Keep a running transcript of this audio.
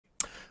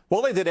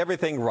Well, they did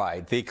everything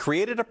right. They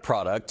created a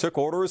product, took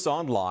orders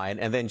online,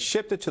 and then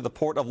shipped it to the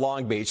port of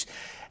Long Beach.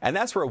 And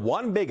that's where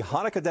one big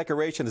Hanukkah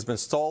decoration has been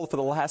installed for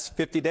the last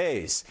 50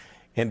 days.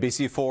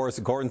 NBC4's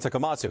Gordon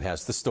Takamatsu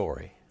has the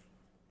story.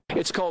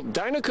 It's called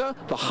Dinokkah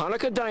the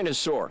Hanukkah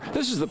Dinosaur.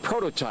 This is the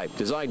prototype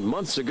designed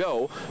months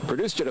ago,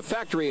 produced at a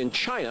factory in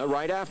China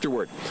right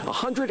afterward.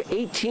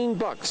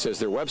 $118, says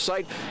their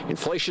website.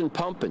 Inflation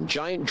pump and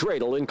giant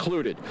dreidel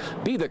included.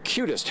 Be the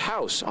cutest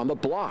house on the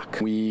block.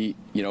 We,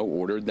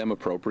 ordered them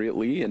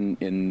appropriately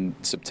in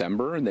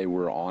September, and they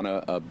were on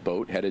a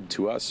boat headed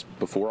to us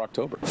before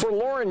October. For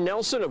Lauren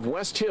Nelson of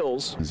West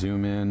Hills,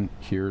 zoom in,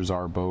 here's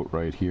our boat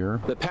right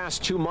here. The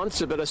past 2 months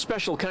have been a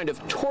special kind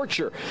of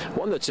torture,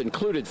 one that's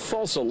included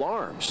false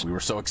alarms. We were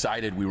so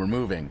excited we were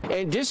moving.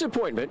 And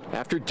disappointment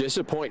after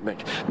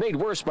disappointment, made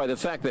worse by the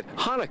fact that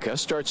Hanukkah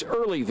starts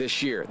early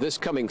this year, this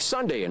coming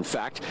Sunday, in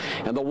fact,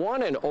 and the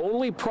one and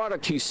only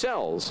product he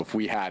sells, If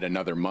we had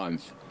another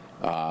month,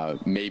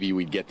 maybe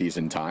we'd get these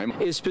in time,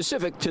 is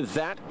specific to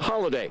that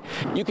holiday.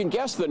 You can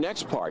guess the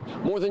next part.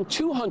 More than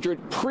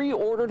 200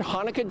 pre-ordered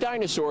Hanukkah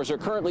dinosaurs are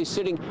currently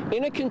sitting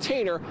in a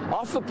container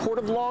off the port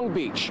of Long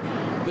Beach.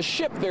 The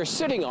ship they're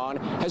sitting on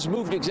has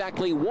moved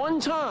exactly one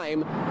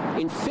time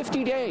in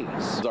 50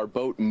 days. Our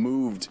boat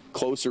moved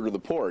closer to the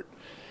port,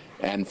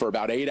 and for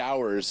about 8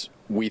 hours,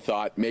 we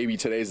thought maybe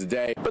today's the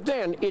day. But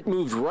then it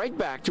moved right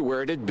back to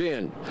where it had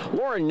been.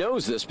 Lauren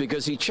knows this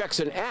because he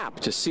checks an app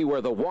to see where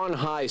the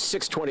Wanhai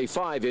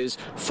 625 is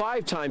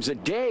 5 times a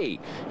day.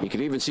 He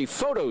can even see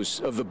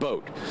photos of the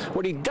boat.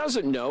 What he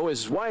doesn't know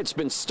is why it's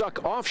been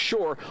stuck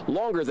offshore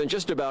longer than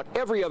just about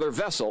every other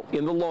vessel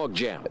in the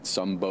logjam.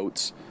 Some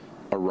boats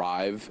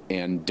arrive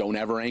and don't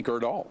ever anchor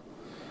at all.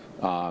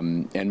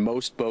 And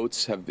most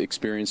boats have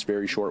experienced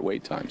very short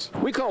wait times.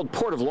 We called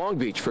Port of Long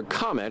Beach for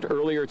comment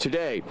earlier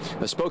today.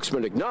 A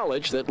spokesman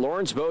acknowledged that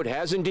Lauren's boat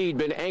has indeed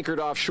been anchored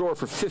offshore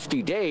for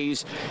 50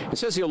 days and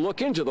says he'll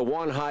look into the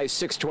Wanhai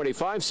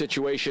 625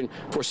 situation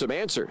for some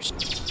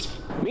answers.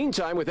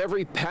 Meantime, with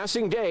every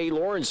passing day,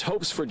 Lauren's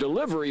hopes for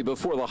delivery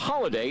before the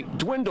holiday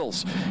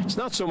dwindles. It's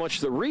not so much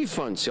the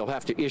refunds he'll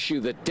have to issue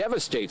that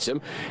devastates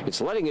him. It's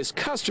letting his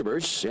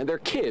customers and their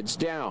kids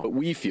down. But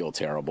we feel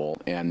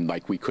terrible and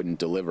like we couldn't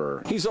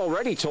deliver. He's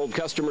already told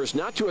customers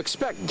not to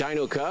expect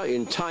Dinokkah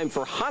in time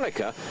for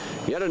Hanukkah.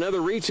 Yet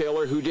another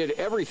retailer who did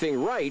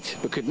everything right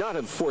but could not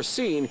have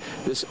foreseen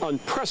this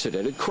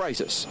unprecedented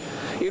crisis.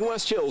 In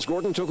West Hills,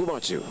 Gordon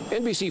Takamatsu,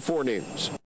 NBC4 News.